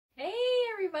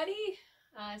everybody!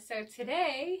 So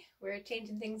today we're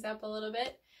changing things up a little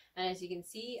bit, and as you can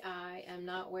see I am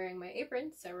not wearing my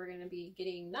apron, so we're going to be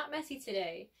getting not messy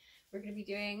today. We're going to be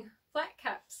doing flat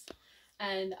caps,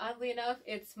 and oddly enough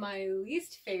it's my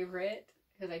least favorite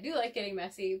because I do like getting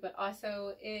messy, but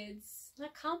also it's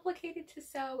not complicated to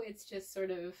sew, it's just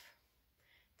sort of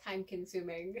time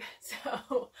consuming.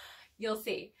 So you'll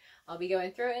see. I'll be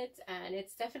going through it, and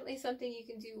it's definitely something you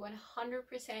can do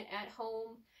 100% at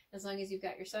home as long as you've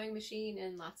got your sewing machine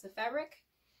and lots of fabric.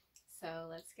 So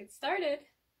let's get started.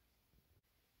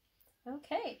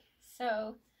 Okay,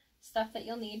 so stuff that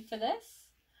you'll need for this.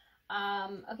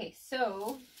 Okay,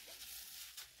 so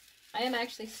I am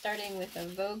actually starting with a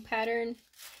Vogue pattern.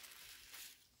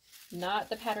 Not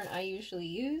the pattern I usually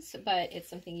use, but it's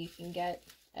something you can get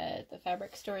at the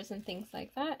fabric stores and things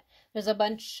like that. There's a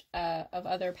bunch of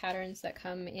other patterns that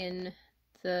come in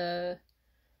the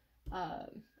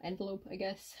envelope, I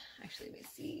guess. Actually, let me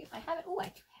see if I have it. Oh,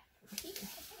 I do have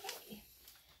it.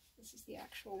 This is the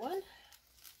actual one.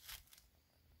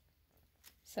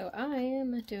 So I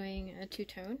am doing a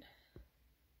two-tone,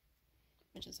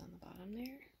 which is on the bottom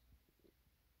there.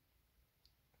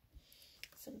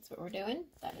 So that's what we're doing.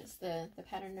 That is the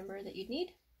pattern number that you'd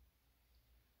need.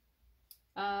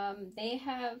 They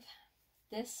have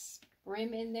this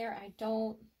brim in there. I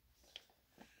don't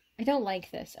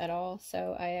like this at all,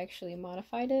 so I actually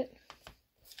modified it.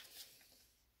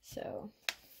 So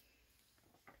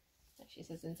she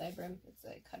says inside brim.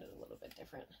 I cut it a little bit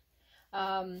different.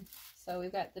 So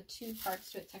we've got the two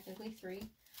parts to it, technically three.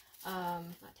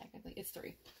 Not technically, it's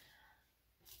three.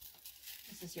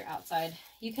 This is your outside.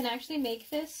 You can actually make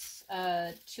this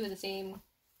two of the same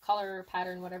color,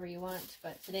 pattern, whatever you want,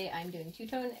 but today I'm doing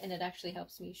two-tone, and it actually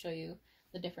helps me show you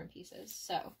the different pieces.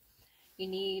 So you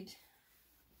need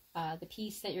the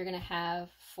piece that you're going to have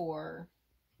for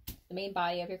the main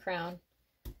body of your crown,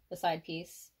 the side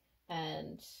piece,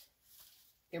 and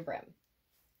your brim.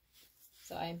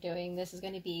 So I'm doing, this is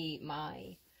going to be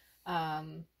my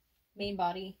main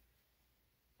body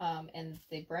and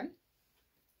the brim,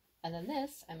 and then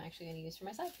this I'm actually going to use for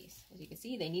my side piece. As you can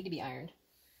see, they need to be ironed.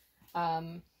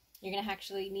 You're going to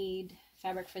actually need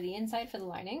fabric for the inside for the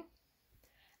lining,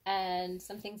 and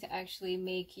something to actually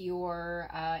make your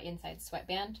inside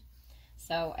sweatband.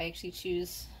 So I actually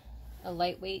choose a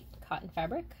lightweight cotton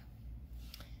fabric,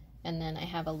 and then I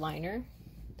have a liner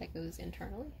that goes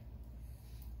internally.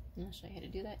 And I'll show you how to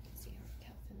do that. You can see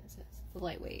how thin this is. It's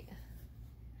lightweight.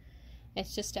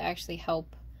 It's just to actually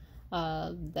help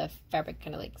the fabric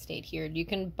kind of like stay adhered. You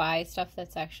can buy stuff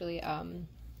that's actually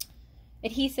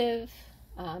adhesive.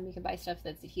 You can buy stuff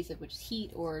that's adhesive, which is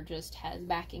heat, or just has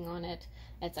backing on it.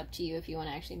 It's up to you if you want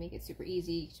to actually make it super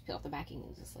easy. You just peel off the backing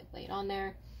and just like lay it on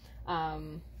there.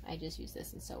 I just use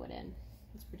this and sew it in.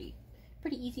 It's pretty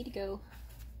easy to go.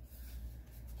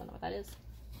 Don't know what that is.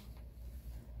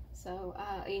 So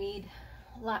you need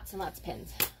lots and lots of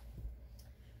pins,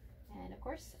 and of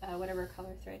course whatever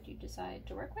color thread you decide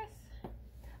to work with.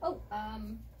 Oh,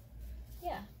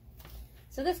 yeah.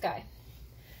 So this guy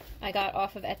I got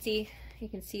off of Etsy. You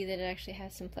can see that it actually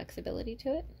has some flexibility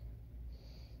to it.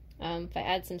 If I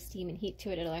add some steam and heat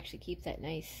to it, it'll actually keep that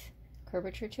nice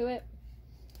curvature to it.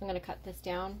 I'm going to cut this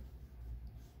down.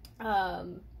 I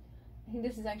think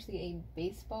this is actually a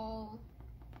baseball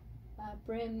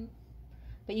brim,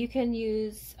 but you can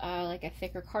use like a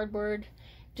thicker cardboard.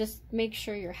 Just make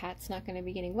sure your hat's not going to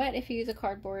be getting wet if you use a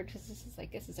cardboard, because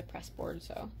this is a press board,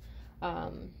 so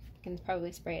you can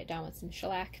probably spray it down with some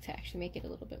shellac to actually make it a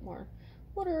little bit more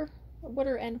water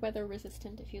and weather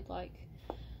resistant if you'd like.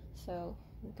 So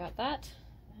we've got that,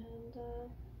 and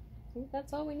I think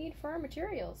that's all we need for our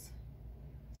materials.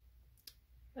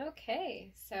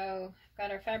 Okay, so I've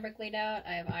got our fabric laid out.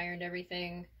 I have ironed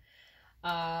everything,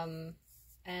 and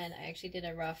I actually did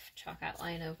a rough chalk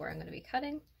outline of where I'm going to be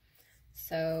cutting.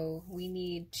 So we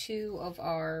need two of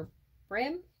our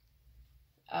brim,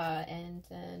 and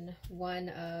then one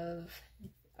of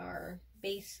our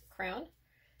base crown.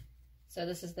 So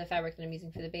this is the fabric that I'm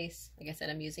using for the base. Like I said,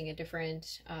 I'm using a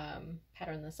different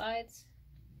pattern on the sides.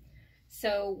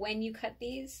 So when you cut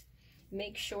these,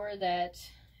 make sure that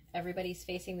everybody's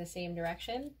facing the same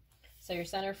direction. So your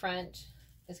center front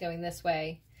is going this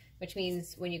way, which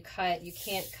means when you cut, you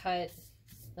can't cut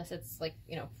unless it's like,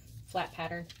 you know, flat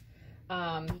pattern.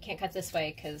 You can't cut this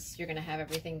way because you're going to have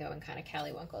everything going kind of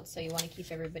callywunkled. So you want to keep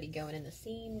everybody going in the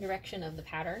same direction of the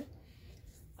pattern.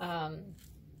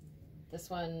 This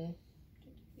one,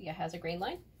 yeah, has a grain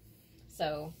line.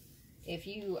 So if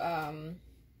you have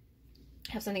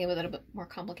something with a little bit more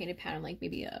complicated pattern, like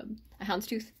maybe a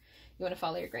houndstooth, you want to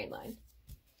follow your grain line.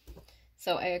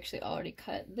 So I actually already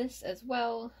cut this as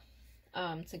well.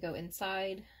 to go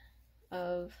inside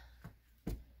of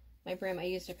my brim. I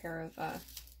used a pair of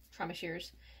trauma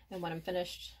shears, and when I'm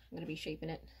finished, I'm going to be shaping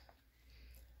it.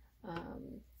 So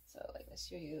I'm going to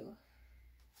show you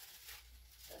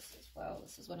this as well.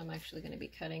 This is what I'm actually going to be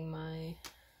cutting my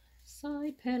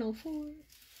side panel for.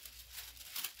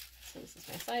 So this is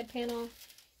my side panel.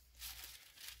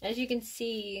 As you can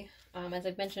see, as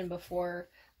I've mentioned before,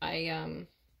 I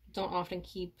don't often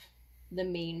keep the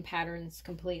main patterns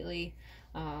completely.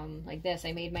 Like this,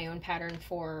 I made my own pattern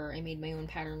for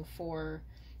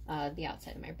the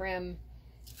outside of my brim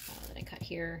that I cut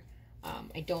here.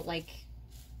 I don't like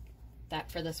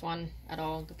that for this one at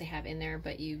all that they have in there,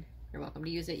 but you're welcome to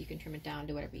use it. You can trim it down,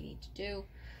 do whatever you need to do.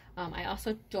 I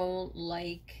also don't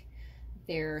like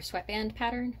their sweatband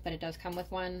pattern, but it does come with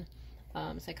one.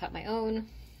 So I cut my own,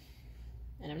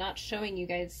 and I'm not showing you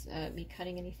guys me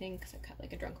cutting anything because I cut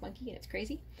like a drunk monkey and it's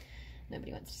crazy.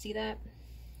 Nobody wants to see that.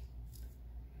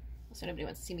 Also, nobody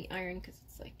wants to see me iron because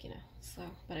it's like, you know,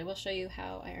 slow. But I will show you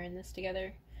how I iron this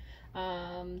together.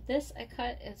 This I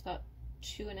cut is about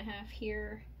 2.5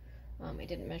 here. I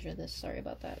didn't measure this, sorry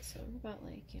about that. So about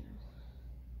like, you know,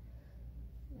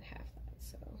 half that.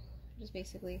 So I just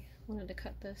basically wanted to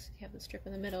cut this. You have the strip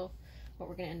in the middle. What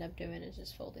we're going to end up doing is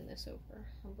just folding this over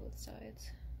on both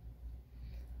sides.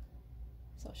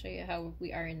 So I'll show you how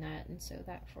we iron that and sew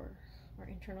that for our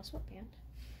internal sweatband.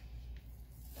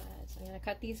 So I'm going to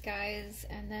cut these guys,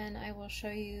 and then I will show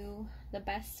you the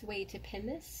best way to pin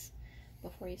this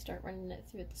before you start running it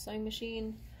through the sewing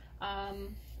machine.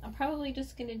 I'm probably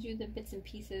just going to do the bits and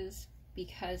pieces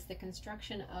because the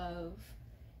construction of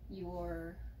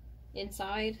your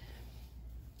inside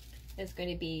is going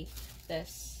to be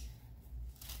this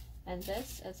and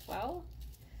this as well.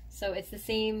 So it's the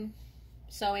same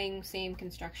sewing, same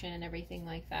construction and everything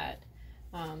like that.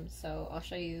 So I'll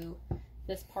show you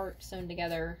this part sewn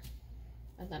together,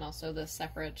 and then also this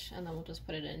separate, and then we'll just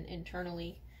put it in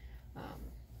internally.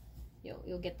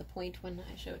 You'll get the point when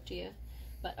I show it to you.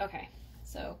 But okay,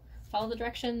 so follow the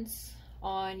directions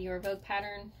on your Vogue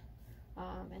pattern,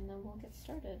 and then we'll get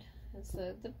started. As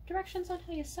the directions on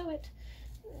how you sew it,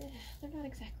 they're not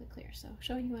exactly clear, so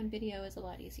showing you on video is a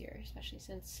lot easier, especially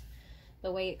since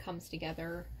the way it comes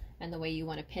together and the way you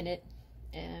want to pin it.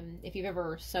 If you've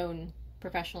ever sewn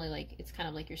professionally, like it's kind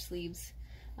of like your sleeves,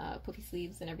 poofy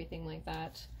sleeves and everything like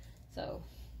that. So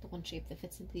the one shape that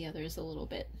fits into the other is a little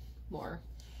bit more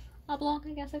oblong,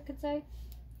 I guess I could say.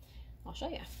 I'll show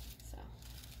you. So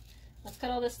let's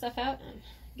cut all this stuff out and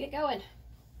get going.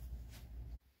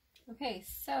 Okay,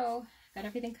 so got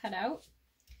everything cut out,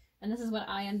 and this is what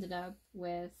I ended up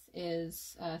with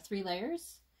is 3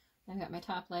 layers. I've got my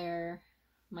top layer,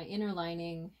 my inner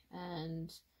lining,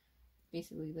 and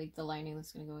basically like the lining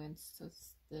that's going to go in. So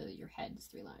it's your head is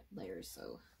 3 layers,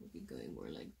 so we'll be going more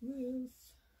like this.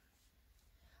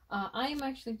 I'm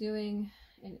actually doing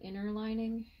an inner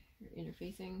lining, or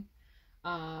interfacing,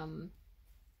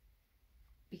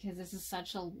 because this is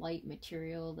such a light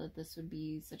material that this would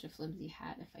be such a flimsy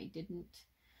hat if I didn't.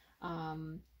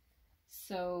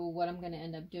 So what I'm going to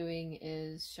end up doing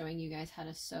is showing you guys how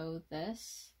to sew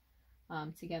this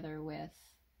together with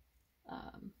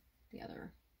the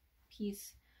other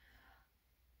piece.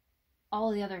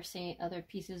 All the other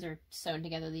pieces are sewn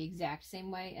together the exact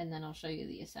same way, and then I'll show you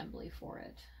the assembly for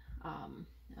it.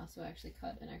 I also actually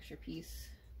cut an extra piece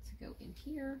to go in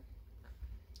here.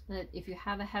 That if you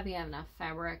have a heavy enough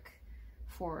fabric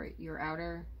for your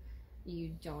outer,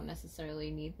 you don't necessarily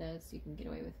need this. You can get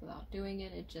away with without doing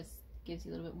it. It just gives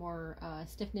you a little bit more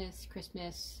stiffness,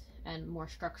 crispness, and more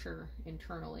structure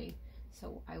internally.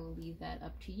 So I will leave that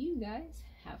up to you guys.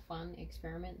 Have fun,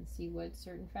 experiment, and see what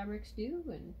certain fabrics do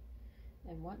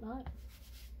and whatnot.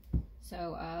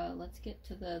 So let's get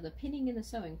to the pinning and the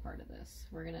sewing part of this.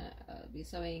 We're gonna be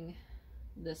sewing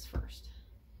this first,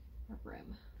 our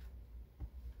brim.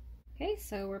 Okay,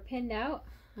 so we're pinned out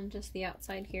on just the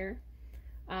outside here.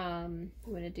 I'm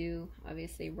gonna do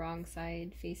obviously wrong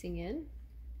side facing in.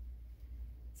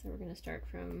 So we're gonna start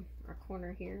from our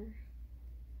corner here.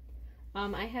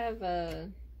 I have a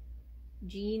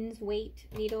jeans weight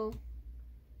needle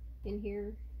in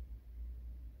here.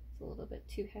 It's a little bit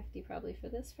too hefty probably for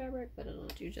this fabric, but it'll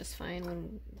do just fine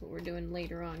when what we're doing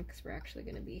later on, because we're actually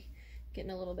going to be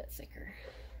getting a little bit thicker.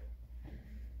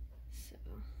 So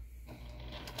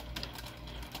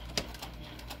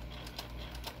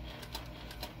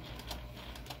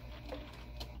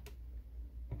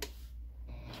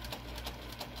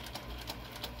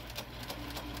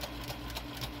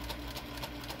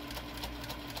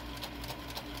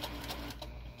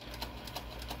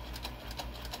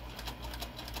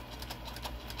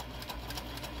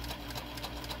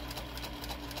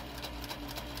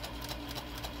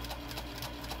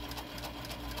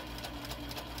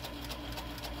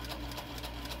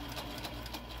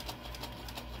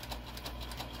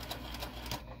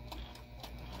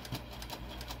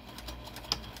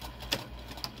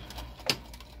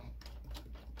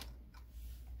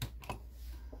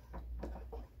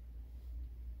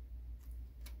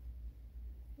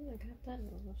I got that a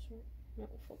little short. No,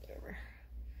 we'll fold it over.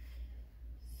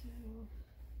 So,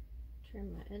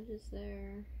 trim my edges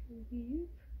there.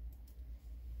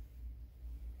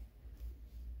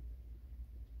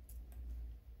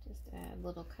 Just add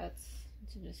little cuts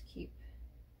to just keep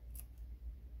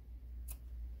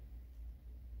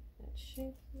that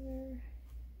shape there.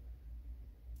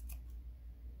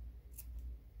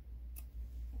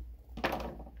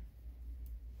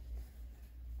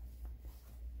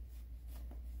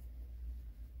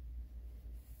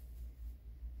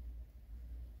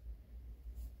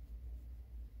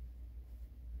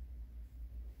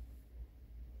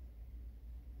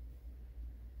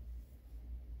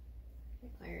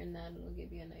 Iron that, it'll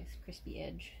give you a nice crispy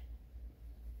edge.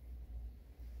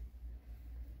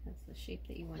 That's the shape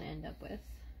that you want to end up with.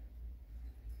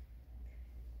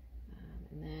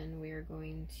 And then we're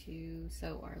going to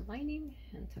sew our lining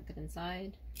and tuck it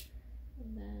inside,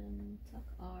 and then tuck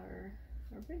our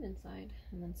brim inside,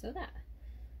 and then sew that.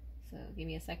 So give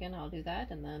me a second, I'll do that,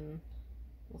 and then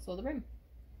we'll sew the brim.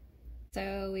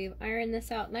 So we've ironed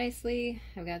this out nicely.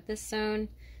 I've got this sewn,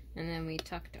 and then we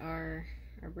tucked our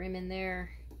brim in there,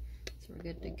 so we're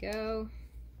good to go.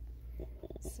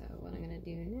 So what I'm going to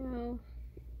do now,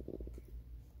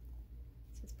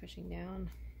 this is pushing down,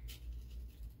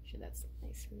 make sure that's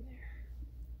nice in there.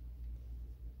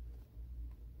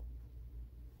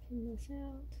 Pin this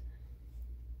out.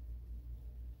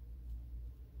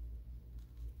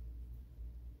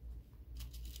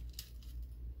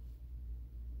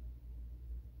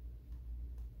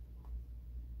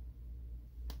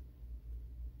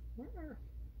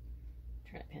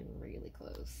 Try to pin really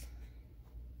close.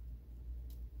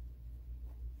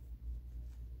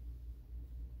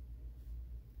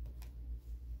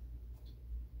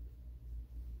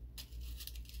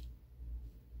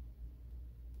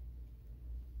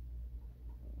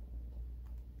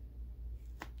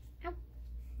 Ow.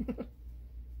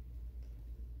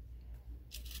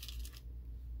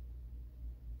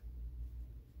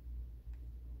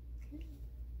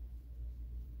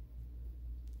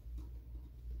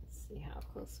 See how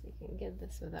close we can get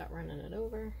this without running it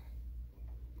over.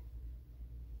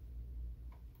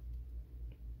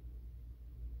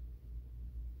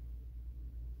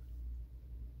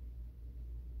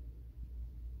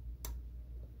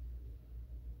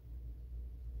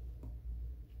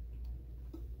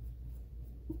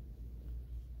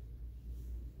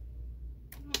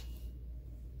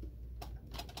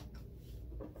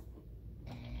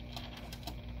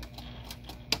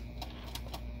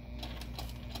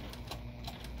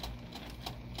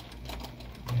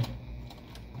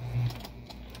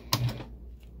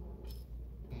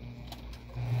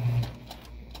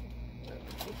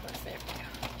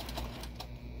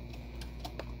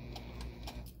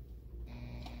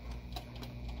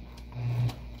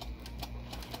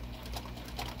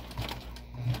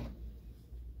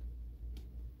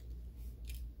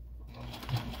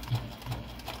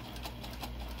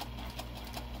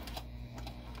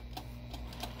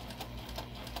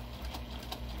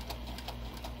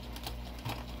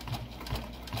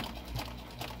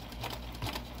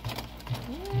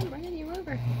 I'm running you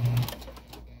over.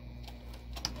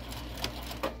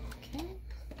 Okay.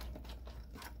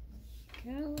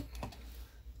 Go.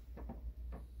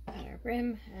 Got our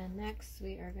brim, and next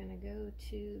we are going to go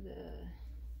to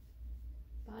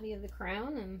the body of the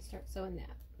crown and start sewing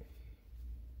that.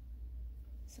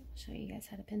 So I'll show you guys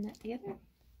how to pin that together.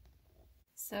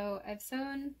 So I've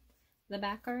sewn the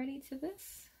back already to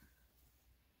this.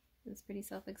 It's pretty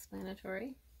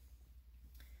self-explanatory.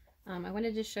 I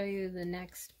wanted to show you the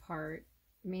next part,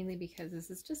 mainly because this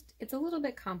is just, it's a little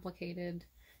bit complicated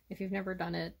if you've never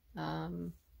done it.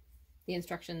 The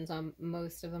instructions on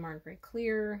most of them aren't very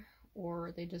clear,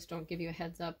 or they just don't give you a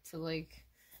heads up to like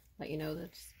let you know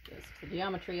that the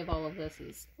geometry of all of this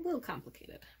is a little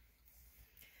complicated.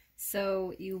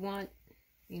 So you want,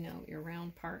 you know, your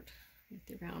round part, with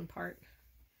the round part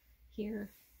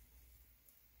here.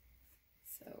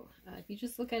 So if you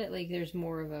just look at it like there's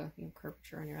more of a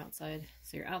curvature on your outside.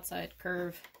 So your outside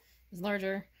curve is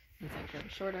larger, inside curve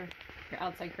is shorter. Your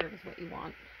outside curve is what you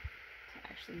want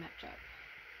to actually match up.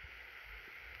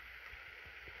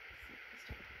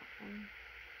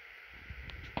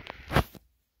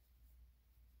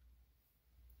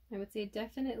 I would say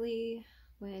definitely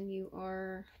when you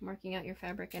are marking out your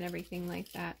fabric and everything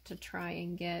like that, to try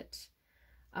and get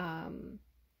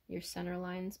your center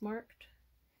lines marked.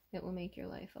 It will make your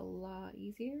life a lot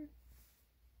easier.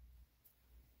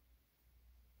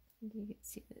 You can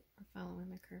see that we're following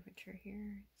the curvature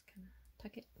here. Just kind of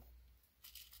tuck it.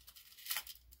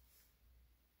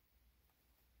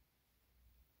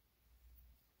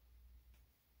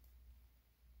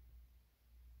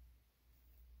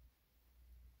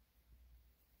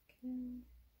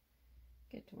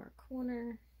 to our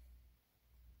corner.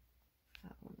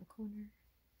 That one, the corner.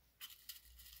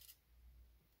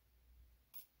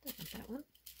 Don't want that one.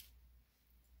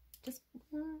 Just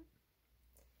one.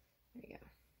 There you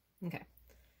go. Okay.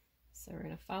 So we're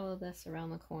going to follow this around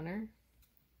the corner.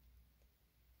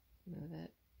 Move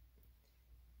it.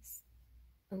 It's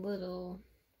a little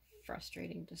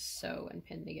frustrating to sew and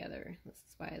pin together. This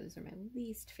is why these are my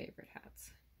least favorite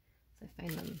hats. So I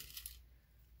find them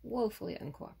woefully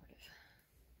uncooperative.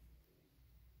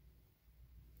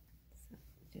 So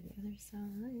do the other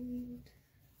side.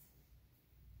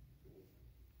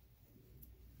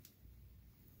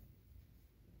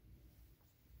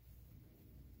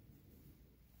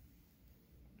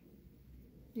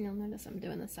 You'll notice I'm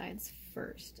doing the sides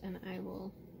first, and I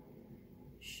will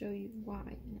show you why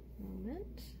in a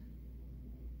moment.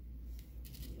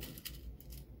 Let's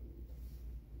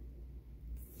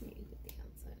see with the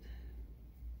outside.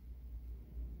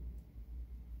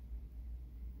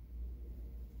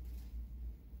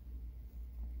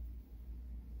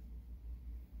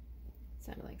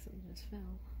 Sounded like something just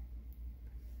fell.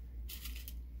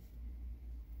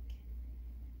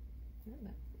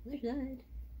 Okay. Other side.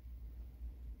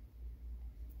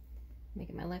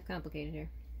 Making my life complicated here.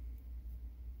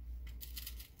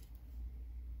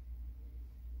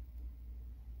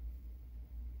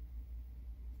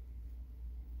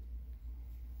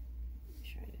 Make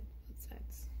sure I did both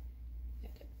sides. Yeah,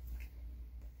 I did.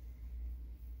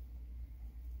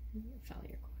 Okay. Follow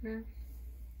your corner.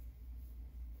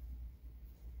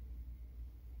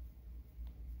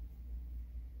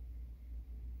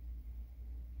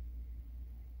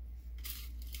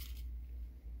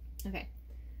 Okay.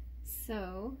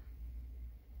 So,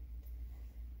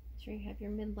 make sure you have your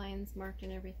midlines marked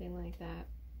and everything like that.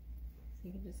 So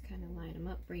you can just kind of line them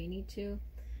up where you need to.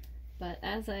 But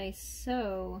as I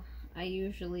sew, I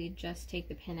usually just take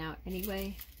the pin out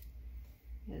anyway,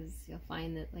 because you'll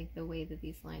find that like the way that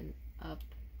these line up,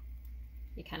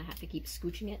 you kind of have to keep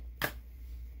scooching it. I'll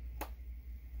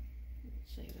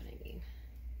show you what I mean.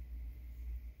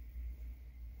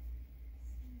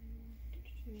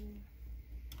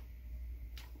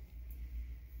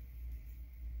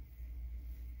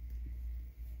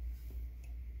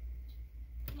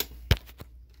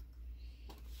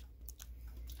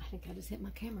 I think I just hit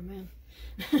my cameraman.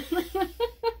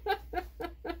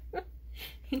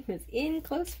 He was in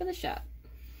close for the shot.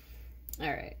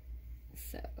 Alright,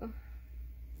 so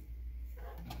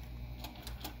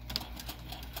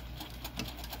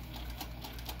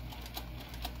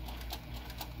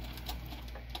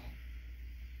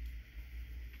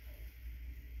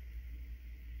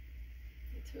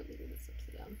let's really do this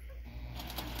upside down.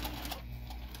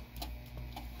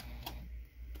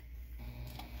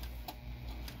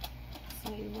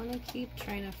 So you want to keep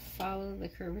trying to follow the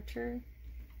curvature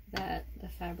that the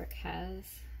fabric has.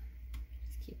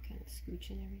 Just keep kind of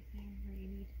scooching everything where you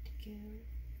need it to go.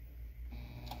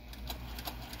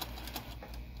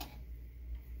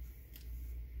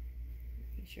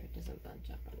 Make sure it doesn't bunch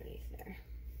up underneath there.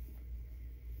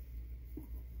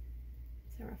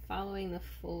 So we're following the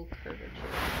full curvature.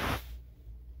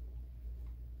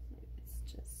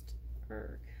 It's just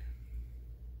erg.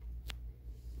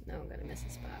 No, I'm gonna miss a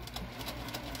spot.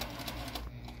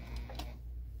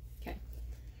 Okay,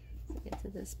 so get to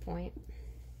this point.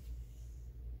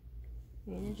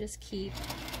 You're gonna just keep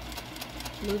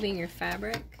moving your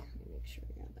fabric. Let me make sure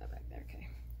we got that back there. Okay.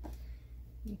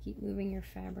 You keep moving your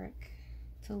fabric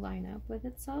to line up with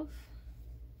itself.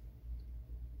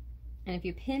 And if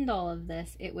you pinned all of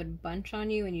this, it would bunch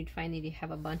on you and you'd find that you have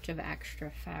a bunch of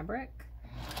extra fabric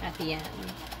at the end.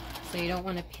 So you don't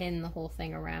want to pin the whole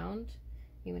thing around.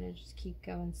 You want to just keep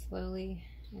going slowly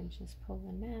and just pull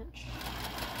and match.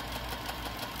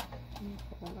 And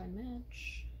pull and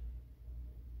match.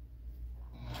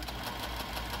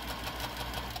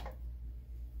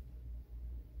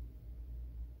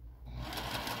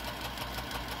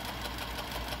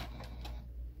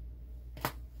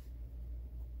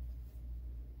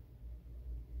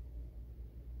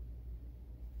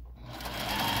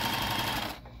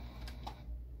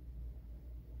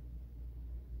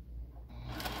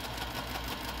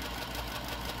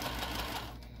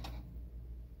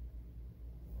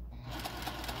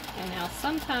 And now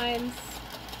sometimes,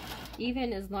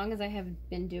 even as long as I have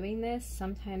been doing this,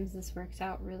 sometimes this works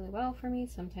out really well for me.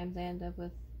 Sometimes I end up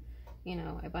with, you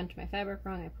know, I bunch my fabric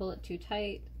wrong, I pull it too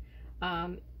tight.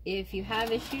 If you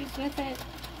have issues with it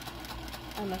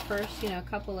on the first, you know,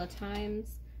 couple of times,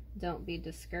 don't be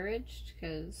discouraged,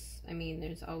 because, I mean,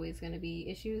 there's always going to be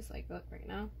issues, like, look, right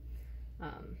now. I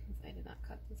did not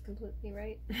cut this completely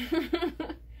right.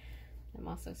 I'm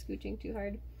also scooching too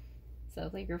hard. So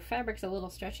if like your fabric's a little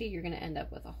stretchy, you're gonna end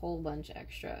up with a whole bunch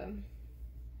extra.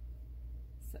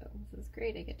 So this is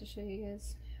great. I get to show you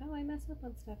guys how I mess up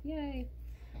on stuff. Yay!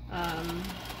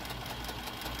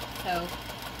 So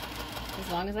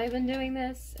as long as I've been doing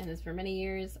this, and as for many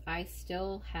years, I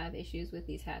still have issues with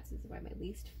these hats. This is one of my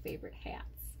least favorite hats.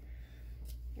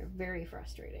 They're very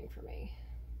frustrating for me.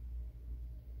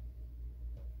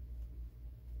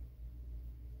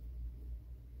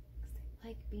 Because they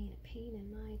like being a pain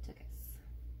in my tuchus.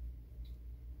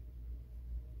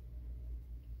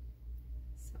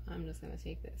 So I'm just going to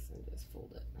take this and just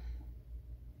fold it.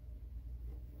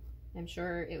 I'm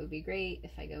sure it would be great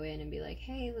if I go in and be like,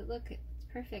 hey, look, it's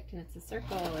perfect and it's a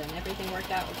circle and everything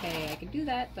worked out okay. I could do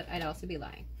that, but I'd also be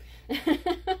lying.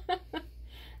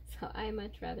 So I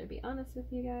much rather be honest with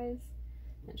you guys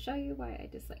and show you why I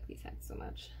dislike these hats so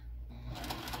much.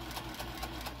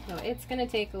 So it's going to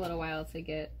take a little while to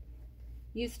get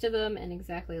used to them and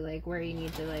exactly like where you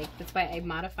need to like, that's why I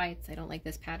modify it so I don't like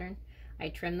this pattern. I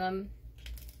trim them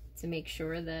to make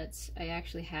sure that I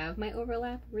actually have my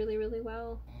overlap really, really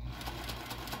well.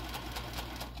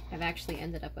 I've actually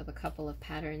ended up with a couple of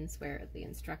patterns where the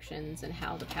instructions and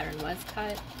how the pattern was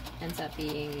cut ends up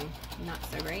being not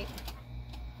so great.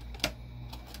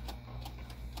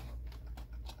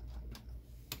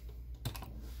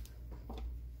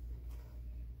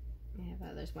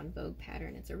 There's one Vogue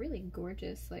pattern. It's a really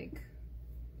gorgeous, like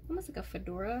almost like a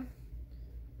fedora,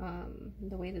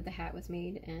 the way that the hat was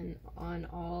made, and on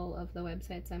all of the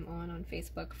websites I'm on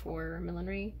Facebook for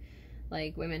millinery,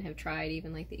 like women have tried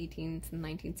even like the 18th and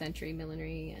 19th century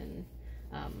millinery and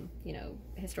you know,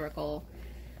 historical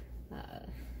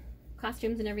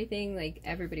costumes and everything. Like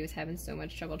everybody was having so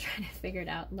much trouble trying to figure it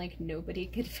out, like nobody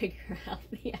could figure out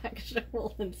the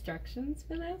actual instructions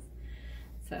for this.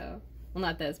 So, well,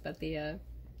 not this, but the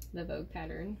Vogue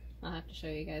pattern. I'll have to show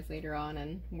you guys later on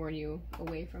and warn you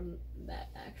away from that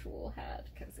actual hat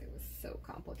because it was so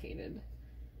complicated.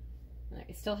 And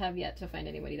I still have yet to find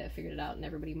anybody that figured it out, and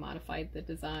everybody modified the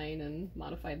design and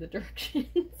modified the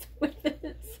directions with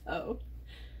it. So,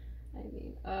 I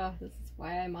mean, this is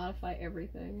why I modify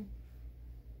everything.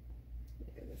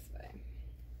 Let me go this way.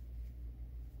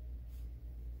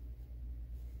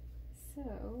 So,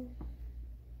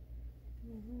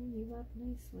 I'll line you up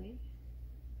nicely.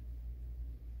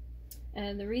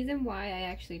 And the reason why I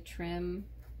actually trim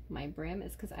my brim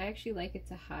is because I actually like it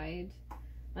to hide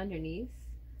underneath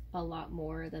a lot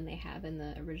more than they have in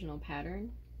the original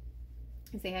pattern.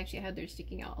 Because they actually had theirs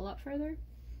sticking out a lot further.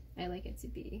 I like it to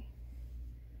be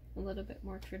a little bit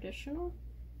more traditional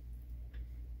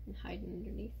and hiding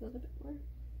underneath a little bit more.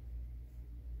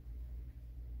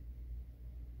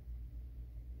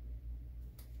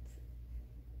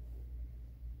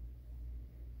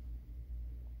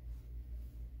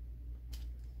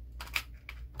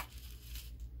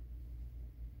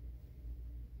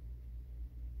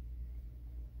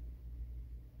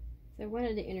 I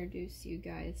wanted to introduce you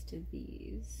guys to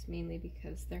these, mainly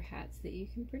because they're hats that you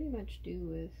can pretty much do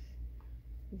with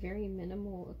very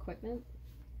minimal equipment.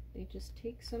 They just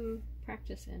take some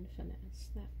practice and finesse,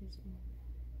 that is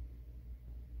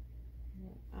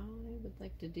all. I would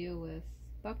like to deal with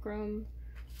buckram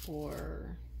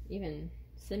or even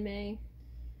Sinmay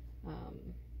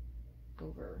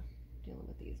over dealing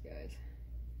with these guys.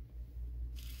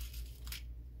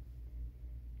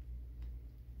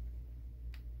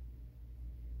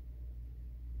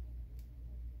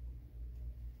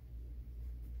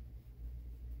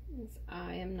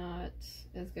 I am not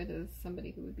as good as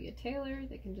somebody who would be a tailor.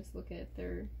 They can just look at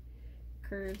their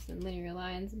curves and linear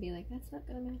lines and be like, that's not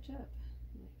going to match up.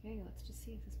 I'm like, hey, let's just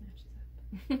see if this matches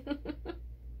up.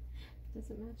 If it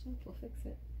doesn't match up, we'll fix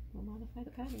it. We'll modify the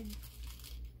pattern.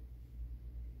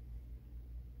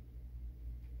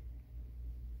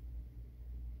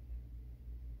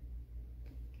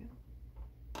 There we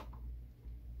go.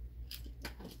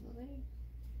 Out of the way.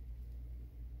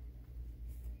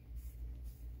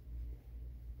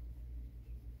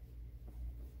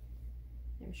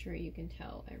 I'm sure you can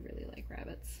tell I really like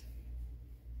rabbits.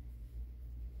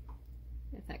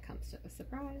 If that comes to a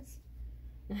surprise.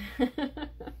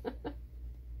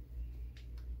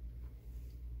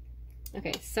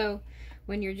 Okay, so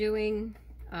when you're doing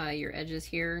your edges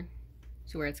here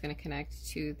to where it's going to connect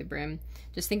to the brim,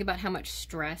 just think about how much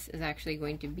stress is actually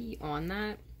going to be on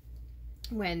that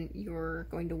when you're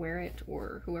going to wear it,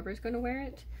 or whoever's going to wear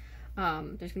it.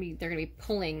 They're going to be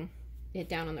pulling it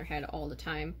down on their head all the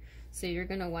time. So you're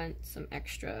going to want some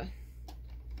extra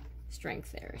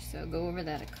strength there. So go over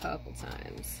that a couple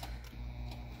times.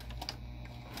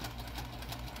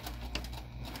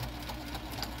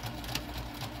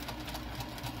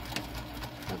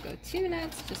 don't go too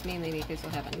nuts, just mainly because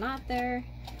you'll have a knot there,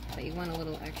 but you want a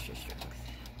little extra strength.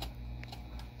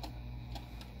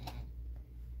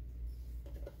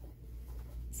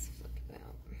 Let's flip you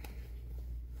out.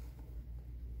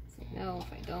 So no,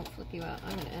 if I don't flip you out,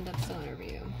 I'm going to end up sewing over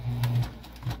you.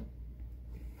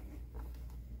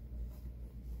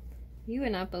 You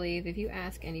would not believe, if you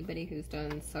ask anybody who's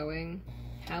done sewing,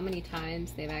 how many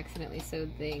times they've accidentally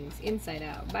sewed things inside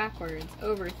out, backwards,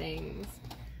 over things.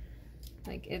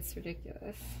 Like, it's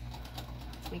ridiculous.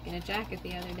 I was making a jacket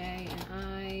the other day,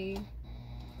 and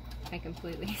I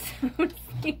completely sewed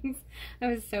things. I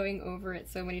was sewing over it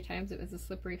so many times it was a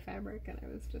slippery fabric, and I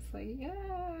was just like, yeah.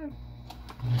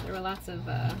 There were lots of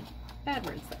bad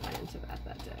words that went into that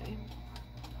day.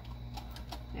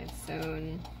 I've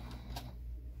sewn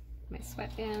my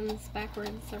sweatbands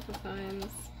backwards several times,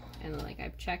 and like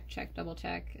I've check, double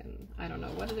check, and I don't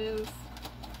know what it is.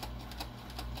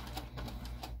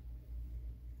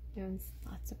 There's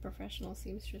lots of professional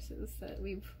seamstresses that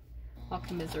we've all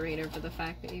commiserate over the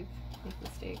fact that you make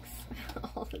mistakes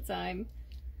all the time,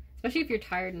 especially if you're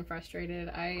tired and frustrated.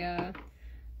 I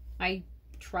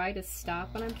try to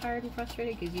stop when I'm tired and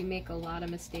frustrated, because you make a lot of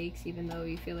mistakes even though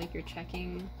you feel like you're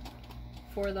checking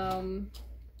for them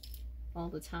all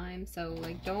the time. So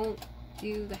like, don't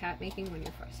do the hat making when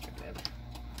you're frustrated.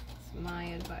 That's my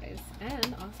advice.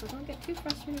 And also, don't get too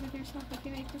frustrated with yourself if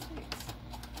you make mistakes.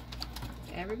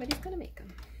 Everybody's gonna make them.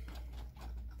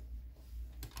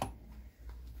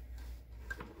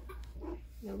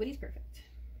 Nobody's perfect.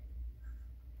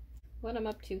 What I'm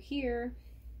up to here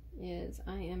is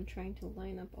I am trying to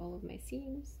line up all of my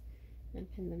seams and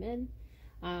pin them in.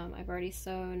 I've already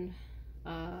sewn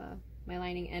my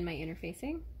lining and my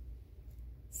interfacing.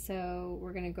 So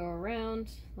we're going to go around,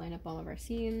 line up all of our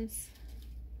seams,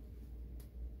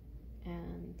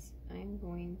 and I'm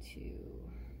going to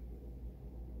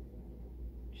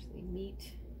actually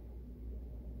meet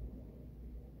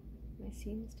my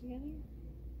seams together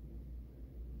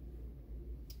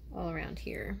all around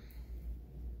here.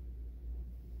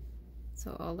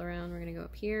 So all around, we're going to go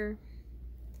up here.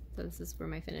 So this is where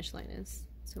my finish line is.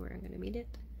 So we're going to meet it.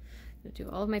 I'm going to do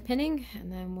all of my pinning, and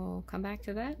then we'll come back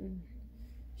to that and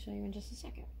show you in just a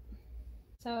second.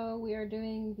 So we are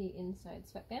doing the inside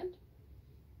sweatband,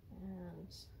 and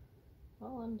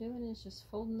all I'm doing is just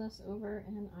folding this over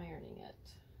and ironing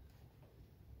it.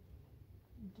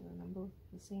 I'm doing them both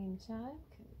at the same time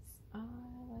because I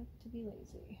like to be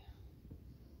lazy.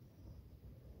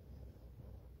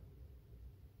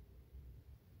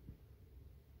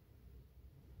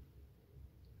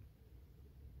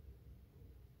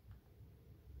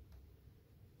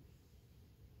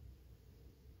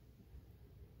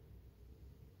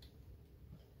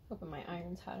 Hoping my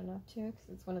iron's hot enough too, because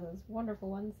it's one of those wonderful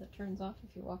ones that turns off if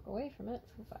you walk away from it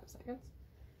for 5 seconds.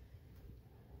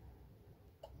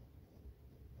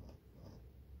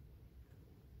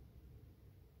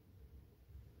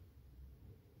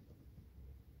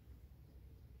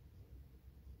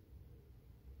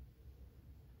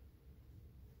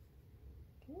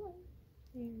 Come on,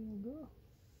 there you go.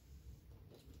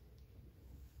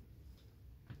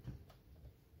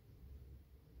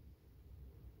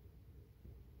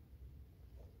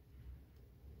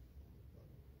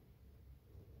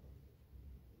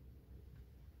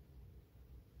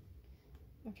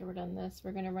 After we're done this,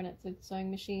 we're going to run it through the sewing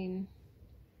machine,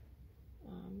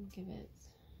 give it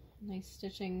nice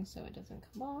stitching so it doesn't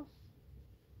come off.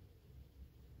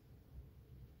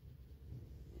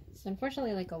 So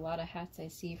unfortunately, like a lot of hats I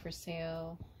see for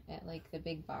sale at like the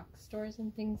big box stores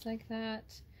and things like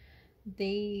that,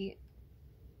 they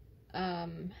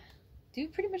do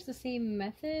pretty much the same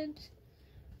method,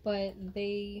 but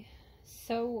they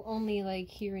sew only like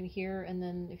here and here, and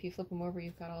then if you flip them over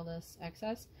you've got all this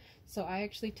excess. So I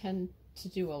actually tend to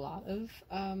do a lot of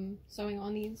sewing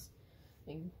on these,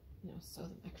 and you know, sew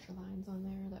them extra lines on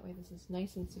there, that way this is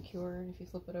nice and secure, and if you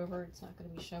flip it over it's not going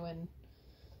to be showing,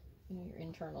 you know, your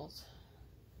internals.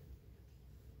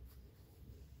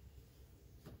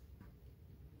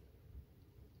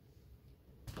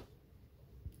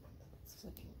 Let's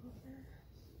flip you over.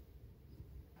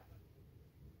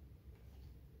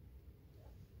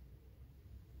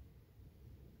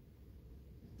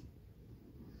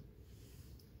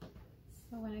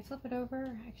 So when I flip it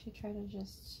over, I actually try to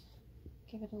just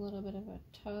give it a little bit of a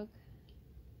tug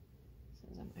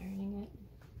as I'm ironing it.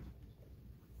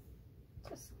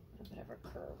 Just a little bit of a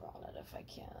curve on it if I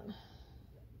can.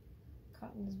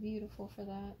 Cotton is beautiful for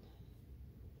that.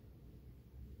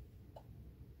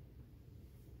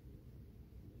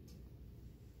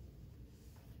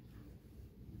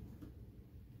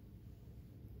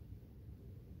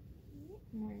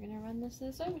 And we're going to run this to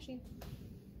the sewing machine.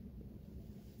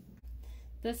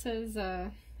 this is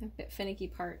a bit finicky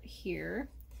part here.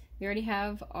 We already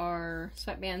have our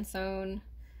sweatband sewn.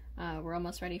 We're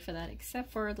almost ready for that,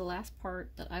 except for the last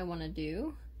part that I want to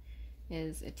do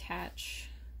is attach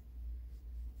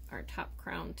our top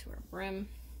crown to our brim.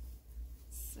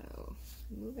 So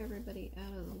move everybody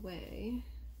out of the way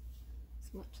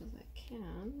as much as I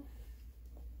can.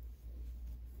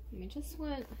 We just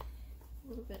went a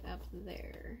little bit up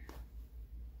there.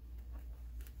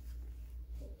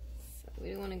 So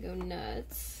we don't want to go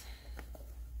nuts.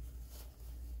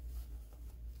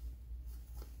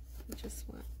 We just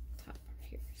want top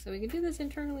here. So we can do this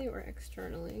internally or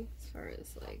externally as far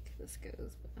as like this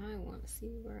goes, but I want to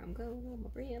see where I'm going on my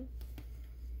brim.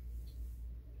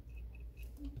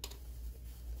 It's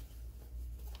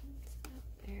up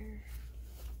there.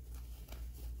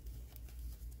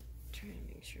 Trying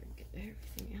to make sure to get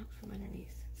everything out from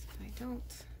underneath. So if I don't,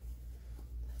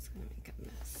 that's gonna make a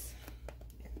mess.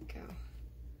 There we go.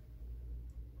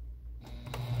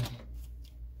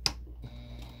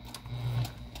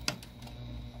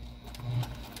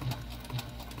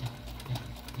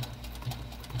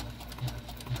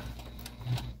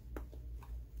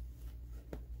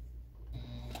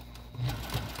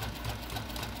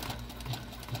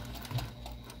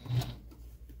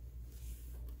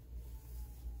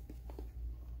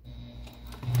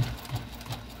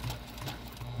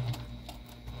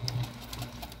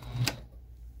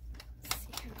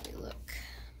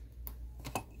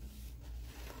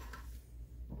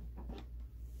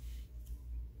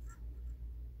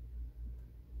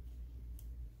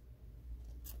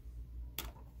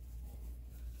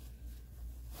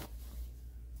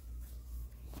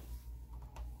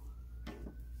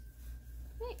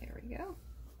 There we go.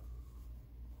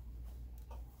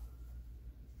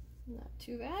 Not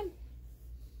too bad.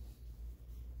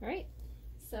 Alright,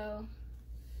 so I'm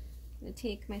going to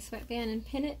take my sweatband and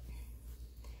pin it.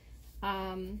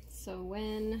 So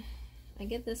when I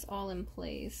get this all in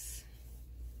place,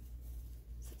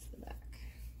 this is the back.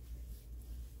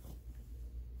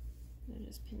 I'm going to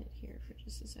just pin it here for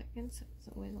just a second so it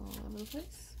doesn't wiggle all over the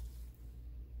place.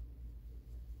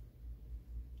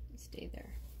 Stay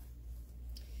there.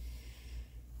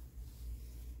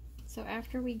 So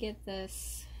after we get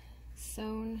this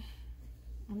sewn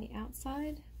on the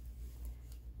outside,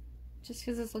 just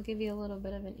because this will give you a little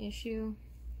bit of an issue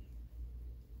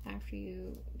after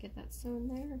you get that sewn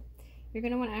there, you're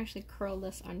going to want to actually curl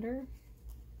this under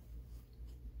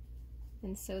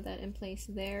and sew that in place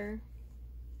there.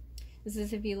 This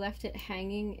is if you left it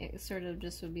hanging, it sort of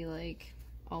just would be like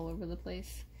all over the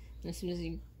place, and as soon as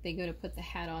they go to put the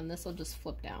hat on, this will just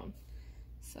flip down.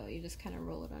 So you just kind of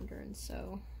roll it under and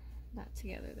sew that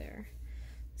together there.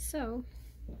 So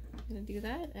I'm gonna do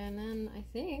that, and then I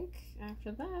think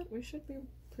after that we should be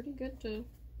pretty good to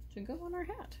go on our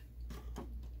hat.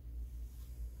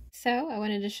 So I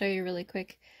wanted to show you really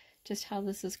quick just how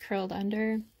this is curled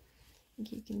under. I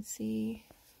think you can see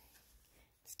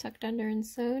it's tucked under and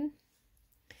sewn.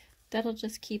 That'll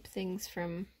just keep things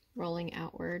from rolling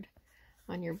outward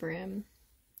on your brim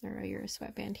or your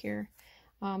sweatband here,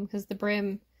 because the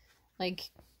brim, like,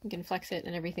 you can flex it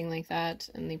and everything like that,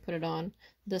 and they put it on,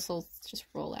 this will just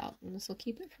roll out, and this will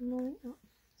keep it from rolling out.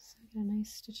 So I got a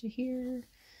nice stitch here,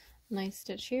 nice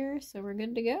stitch here, so we're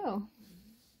good to go.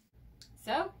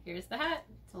 So here's the hat.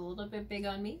 It's a little bit big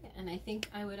on me, and I think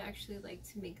I would actually like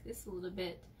to make this a little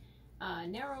bit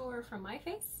narrower for my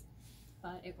face,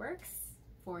 but it works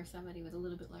for somebody with a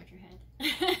little bit larger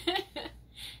head.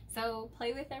 So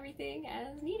play with everything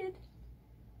as needed.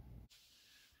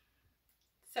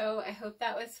 So I hope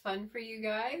that was fun for you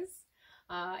guys.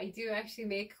 I do actually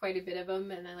make quite a bit of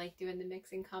them, and I like doing the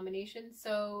mixing combination.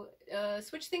 So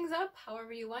switch things up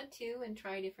however you want to and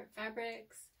try different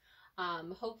fabrics.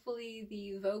 Hopefully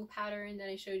the Vogue pattern that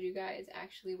I showed you guys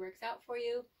actually works out for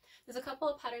you. There's a couple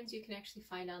of patterns you can actually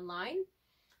find online.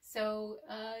 So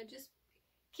just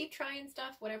keep trying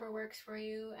stuff, whatever works for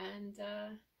you, and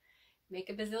make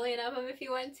a bazillion of them if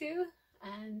you want to.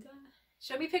 And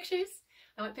show me pictures.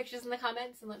 I want pictures in the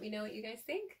comments and let me know what you guys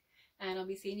think. And I'll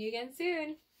be seeing you again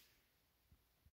soon.